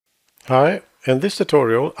Hi, in this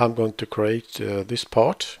tutorial I'm going to create this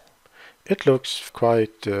part. It looks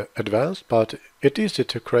quite advanced, but it's easy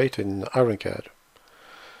to create in Ironcad.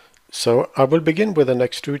 So I will begin with an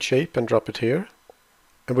extrude shape and drop it here.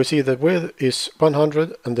 And we see the width is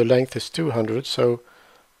 100 and the length is 200, so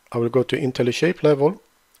I will go to IntelliShape level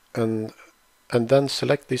and then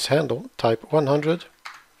select this handle, type 100.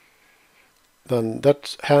 Then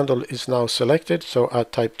that handle is now selected, so I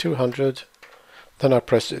type 200. Then I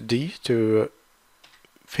press D to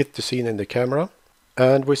fit the scene in the camera.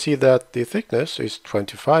 And we see that the thickness is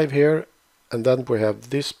 25 here, and then we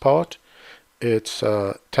have this part, it's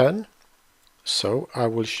 10. So I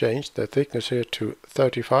will change the thickness here to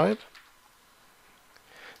 35.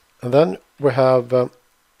 And then we have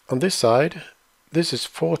on this side, this is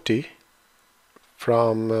 40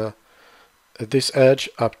 from this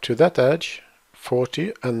edge up to that edge,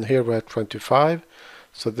 40, and here we have 25.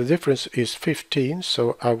 So the difference is 15,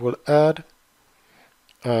 so I will add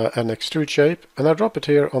an extrude shape, and I drop it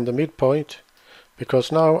here on the midpoint,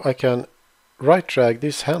 because now I can right drag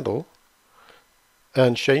this handle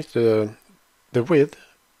and change the width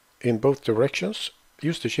in both directions.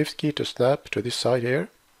 Use the shift key to snap to this side here.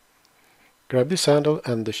 Grab this handle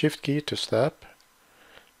and the shift key to snap.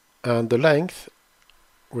 And the length,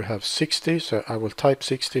 we have 60, so I will type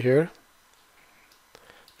 60 here.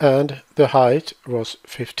 And the height was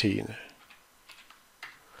 15.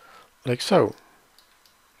 Like so.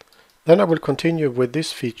 Then I will continue with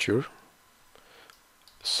this feature.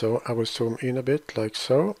 So I will zoom in a bit, like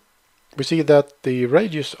so. We see that the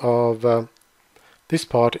radius of this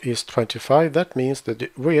part is 25. That means that the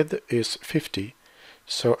width is 50.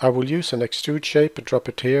 So I will use an extrude shape and drop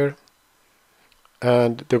it here.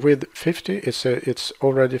 And the width 50, it's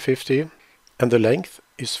already 50. And the length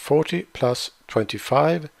is 40 plus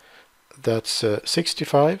 25. That's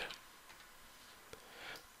 65.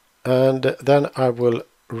 And then I will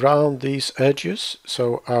round these edges,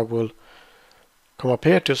 so I will come up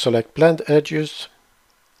here to select blend edges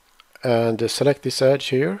and select this edge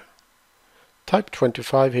here, type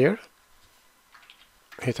 25 here,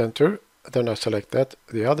 hit enter, then I select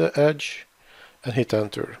the other edge and hit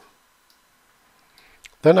enter.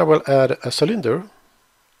 Then I will add a cylinder,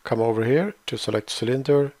 come over here to select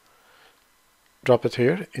cylinder, drop it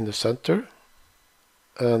here in the center,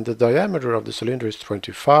 and the diameter of the cylinder is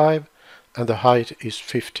 25 and the height is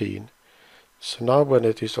 15. So now when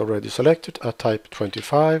it is already selected, I type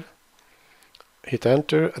 25, hit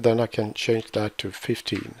enter, then I can change that to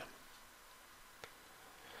 15.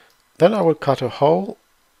 Then I will cut a hole,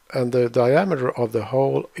 and the diameter of the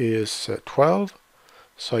hole is 12.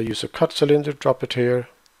 So I use a cut cylinder, drop it here,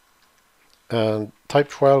 and type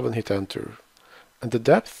 12 and hit enter. And the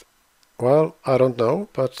depth, well, I don't know,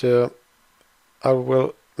 but I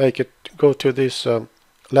will make it go to this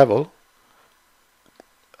level.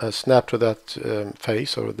 Snap to that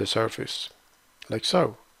face or the surface, like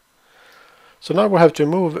so. So now we have to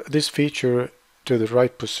move this feature to the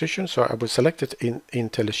right position, so I will select it in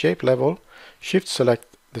IntelliShape level, shift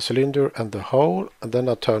select the cylinder and the hole, and then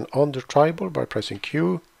I turn on the tribal by pressing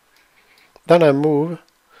Q. Then I move,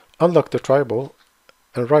 unlock the tribal,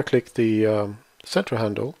 and right click the center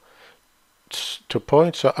handle to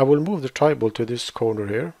point, so I will move the tribal to this corner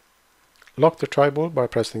here. Lock the tribal by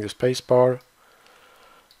pressing the space bar.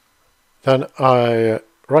 Then I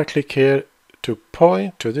right click here to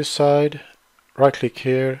point to this side, right click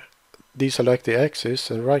here, deselect the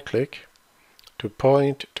axis and right click to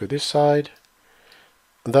point to this side.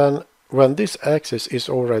 And then when this axis is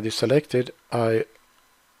already selected, I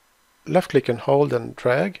left click and hold and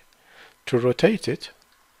drag to rotate it.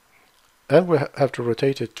 And we have to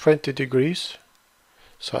rotate it 20 degrees.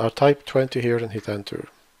 So I'll type 20 here and hit enter.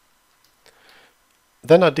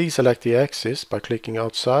 Then I deselect the axis by clicking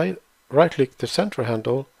outside. Right click the center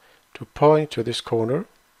handle to point to this corner.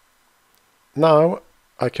 Now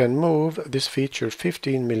I can move this feature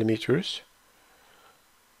 15 millimeters.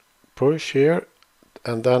 Push here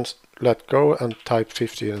and then let go and type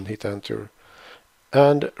 15 and hit enter.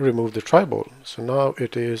 And remove the tribal. So now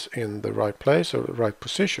it is in the right place or the right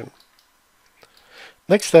position.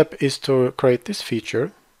 Next step is to create this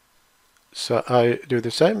feature. So I do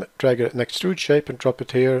the same, drag an extrude shape and drop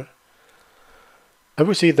it here. And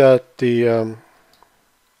we see that the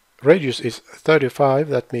radius is 35,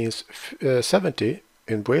 that means 70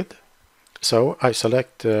 in width. So I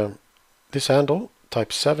select this handle,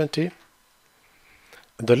 type 70.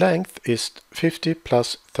 The length is 50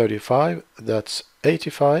 plus 35, that's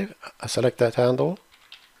 85. I select that handle,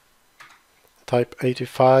 type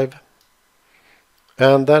 85.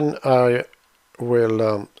 And then I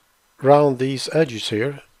will round these edges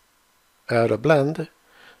here, add a blend,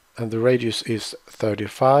 and the radius is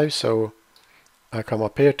 35, so I come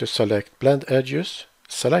up here to select blend edges,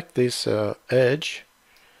 select this edge.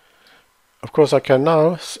 Of course I can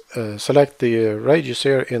now select the radius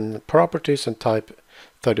here in properties and type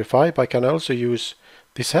 35. I can also use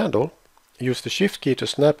this handle, use the shift key to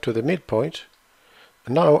snap to the midpoint,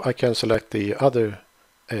 and now I can select the other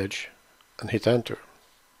edge and hit enter.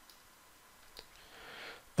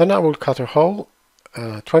 Then I will cut a hole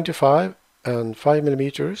 25 and 5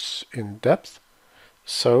 millimeters in depth.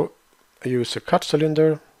 So I use a cut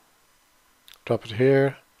cylinder, drop it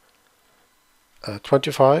here,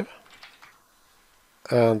 25,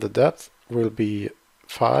 and the depth will be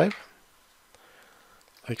 5,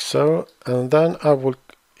 like so. And then I will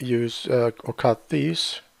use or cut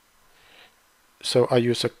these. So I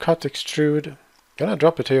use a cut extrude, and I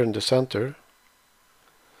drop it here in the center.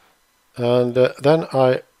 And then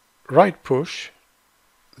I right push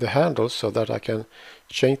the handles so that I can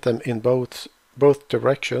change them in both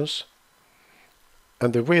directions.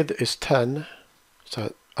 And the width is 10,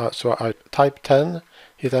 so I type 10,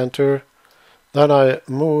 hit enter. Then I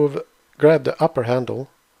grab the upper handle,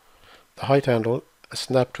 the height handle,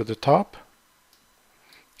 snap to the top,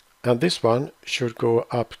 and this one should go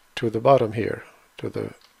up to the bottom here, to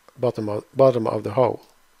the bottom of the hole.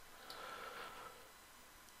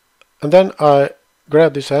 And then I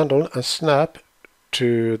grab this handle and snap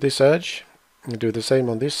to this edge, and do the same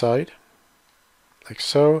on this side, like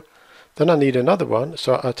so. Then I need another one,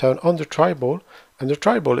 so I turn on the tribal, and the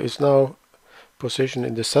tribal is now positioned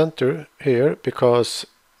in the center here because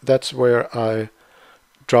that's where I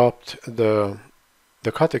dropped the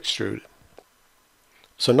cut extrude.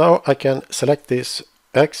 So now I can select this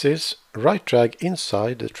axis, right drag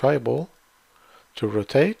inside the tribal to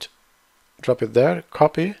rotate, drop it there,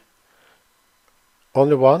 copy,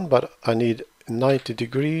 only one, but I need 90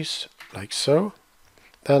 degrees, like so.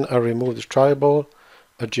 Then I remove the tribal,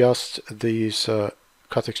 adjust these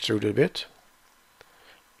cut extrude a bit,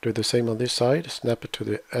 do the same on this side, snap it to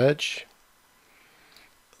the edge.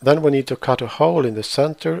 Then we need to cut a hole in the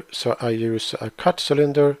center, so I use a cut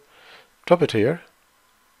cylinder, drop it here,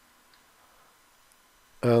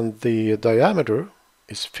 and the diameter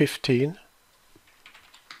is 15,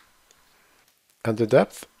 and the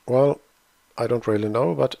depth, well, I don't really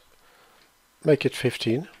know, but make it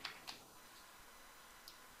 15.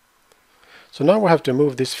 So now we have to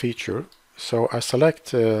move this feature, so I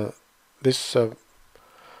select this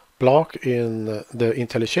block in the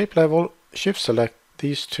IntelliShape level, shift select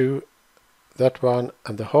these two, that one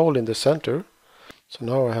and the hole in the center. So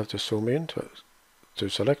now I have to zoom in to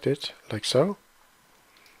select it, like so.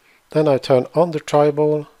 Then I turn on the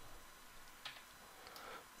tribal,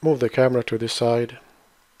 move the camera to this side,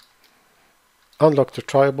 unlock the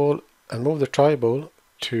tribal and move the tribal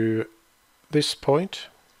to this point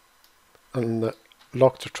and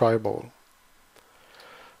lock the tribal.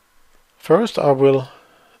 First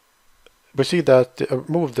we see that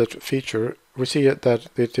move that feature, we see that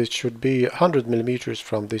it should be 100 millimeters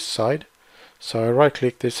from this side. So I right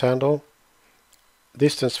click this handle,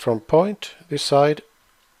 distance from point, this side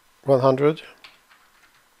 100,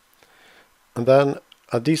 and then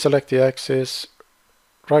I deselect the axis,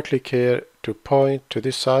 right click here to point to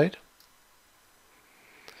this side,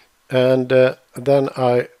 and then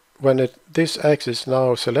this axis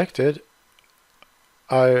now selected,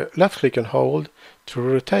 I left click and hold to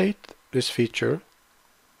rotate this feature,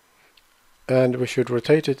 and we should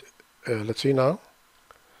rotate it, let's see now,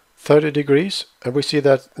 30 degrees, and we see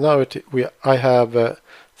that now I have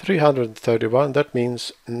 331, that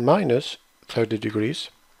means minus 30 degrees,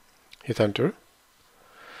 hit enter.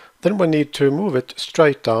 Then we need to move it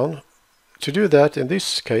straight down. To do that, in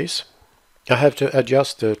this case, I have to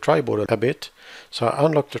adjust the tribal a bit, so I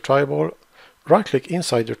unlock the tribal, right click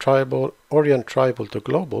inside the tribal, orient tribal to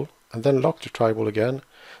global, and then lock the tribal again,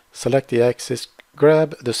 select the axis,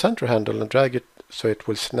 grab the center handle and drag it so it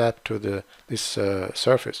will snap to this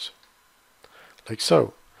surface, like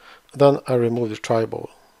so. Then I remove the tribal,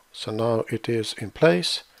 so now it is in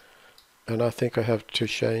place, and I think I have to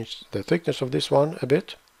change the thickness of this one a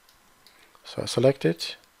bit. So I select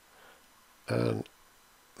it and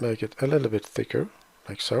make it a little bit thicker,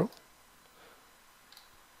 like so.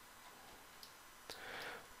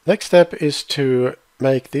 Next step is to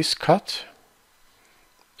make this cut.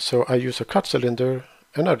 So I use a cut cylinder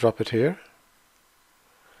and I drop it here.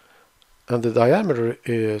 And the diameter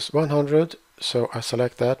is 100, so I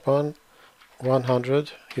select that one,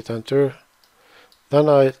 100, hit enter. Then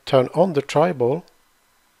I turn on the tribal,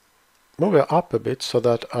 move it up a bit so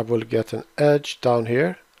that I will get an edge down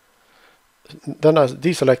here. Then I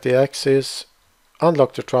deselect the axis,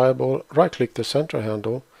 unlock the tribal, right click the center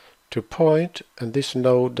handle, to point and this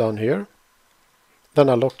node down here. Then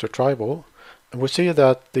I lock the tribal, and we see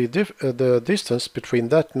that the distance between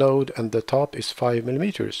that node and the top is 5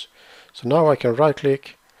 millimeters. So now I can right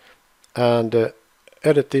click and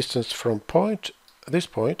edit distance from this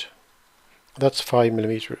point. That's 5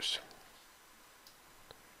 millimeters.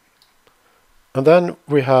 And then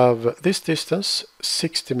we have this distance,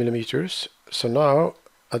 60 millimeters. So now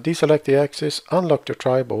I deselect the axis, unlock the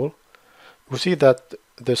tribal. We see that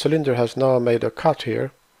the cylinder has now made a cut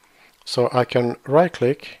here. So I can right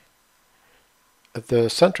click at the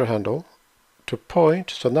center handle to point.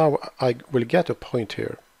 So now I will get a point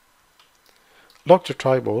here. Lock the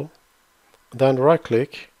tribal, then right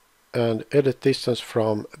click and edit distance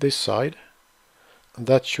from this side. And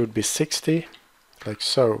that should be 60, like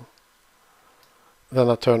so. Then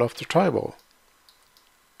I turn off the tribal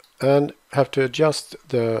and have to adjust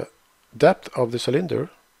the depth of the cylinder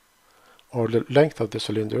or the length of the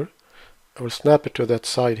cylinder. I will snap it to that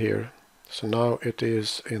side here. So now it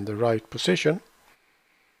is in the right position.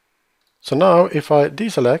 So now if I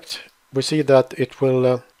deselect, we see that it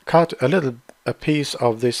will cut a piece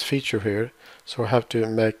of this feature here. So I have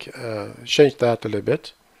to change that a little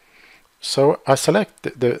bit. So I select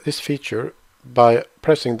this feature by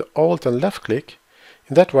pressing the Alt and left click.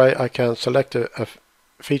 In that way I can select a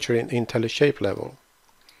feature in IntelliShape level.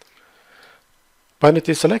 When it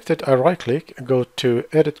is selected, I right click, go to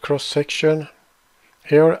Edit Cross Section.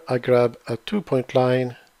 Here I grab a 2-point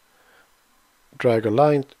line, drag a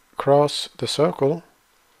line across the circle,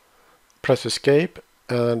 press Escape,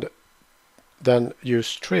 and then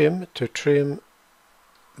use Trim to trim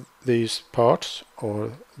these parts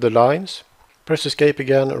or the lines. Press Escape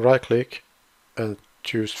again, right click, and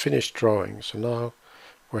choose Finish Drawing. So now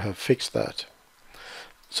we have fixed that.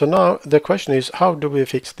 So now the question is, how do we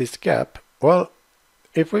fix this gap? Well,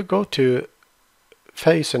 if we go to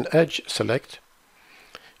Face and Edge Select,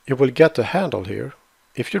 you will get a handle here.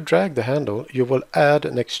 If you drag the handle, you will add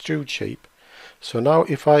an extrude shape. So now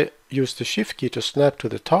if I use the Shift key to snap to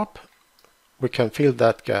the top, we can fill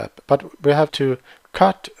that gap. But we have to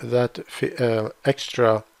cut that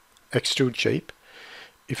extra extrude shape.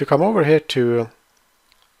 If you come over here to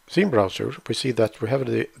Theme Browser, we see that we have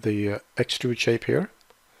the extrude shape here.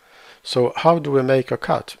 So how do we make a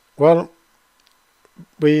cut? Well,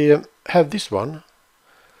 we have this one.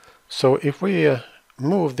 So if we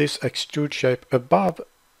move this extrude shape above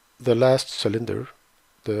the last cylinder,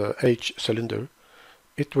 the H cylinder,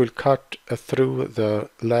 it will cut through the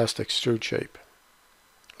last extrude shape,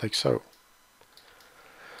 like so.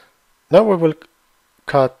 Now we will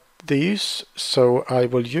cut these, so I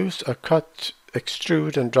will use a cut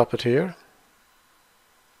extrude and drop it here.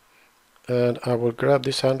 And I will grab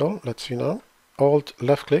this handle, let's see now, Alt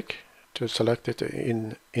left click to select it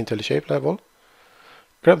in IntelliShape level.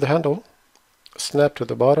 Grab the handle, snap to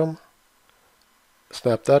the bottom,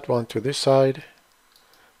 snap that one to this side,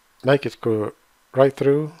 make it go right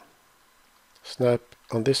through, snap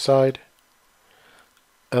on this side,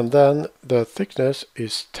 and then the thickness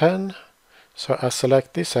is 10, so I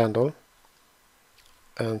select this handle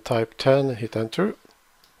and type 10, hit enter,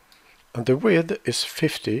 and the width is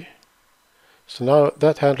 50. So now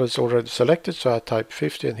that handle is already selected, so I type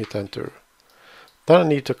 50 and hit enter. Then I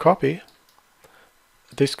need to copy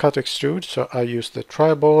this cut extrude, so I use the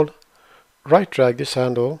tribal, right drag this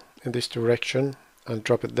handle in this direction and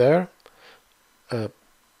drop it there.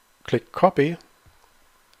 Click copy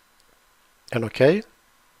and OK.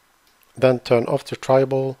 Then turn off the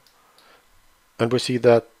tribal, and we see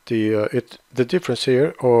that the difference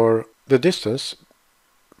here, or the distance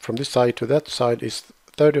from this side to that side, is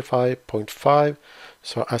 35.5.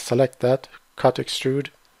 So I select that, cut extrude,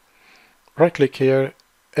 right click here,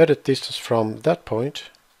 edit distance from that point,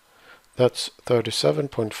 that's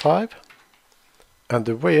 37.5, and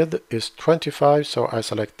the width is 25, so I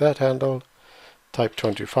select that handle, type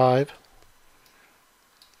 25,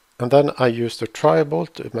 and then I use the tribal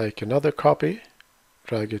to make another copy,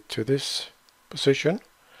 drag it to this position,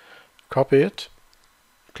 copy it,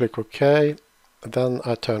 click OK, and then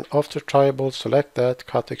I turn off the tribal, select that,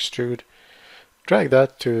 cut extrude, drag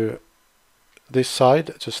that to this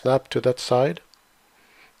side to snap to that side,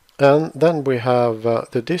 and then we have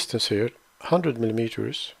the distance here, 100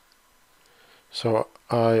 millimeters. So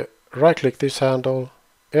I right click this handle,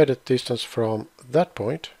 edit distance from that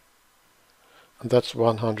point, and that's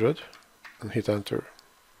 100, and hit enter.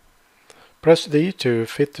 Press D to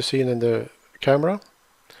fit the scene in the camera.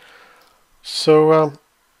 So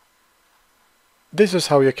this is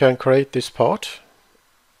how you can create this part,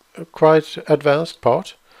 a quite advanced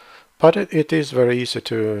part, but it is very easy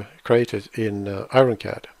to create it in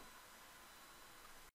Ironcad.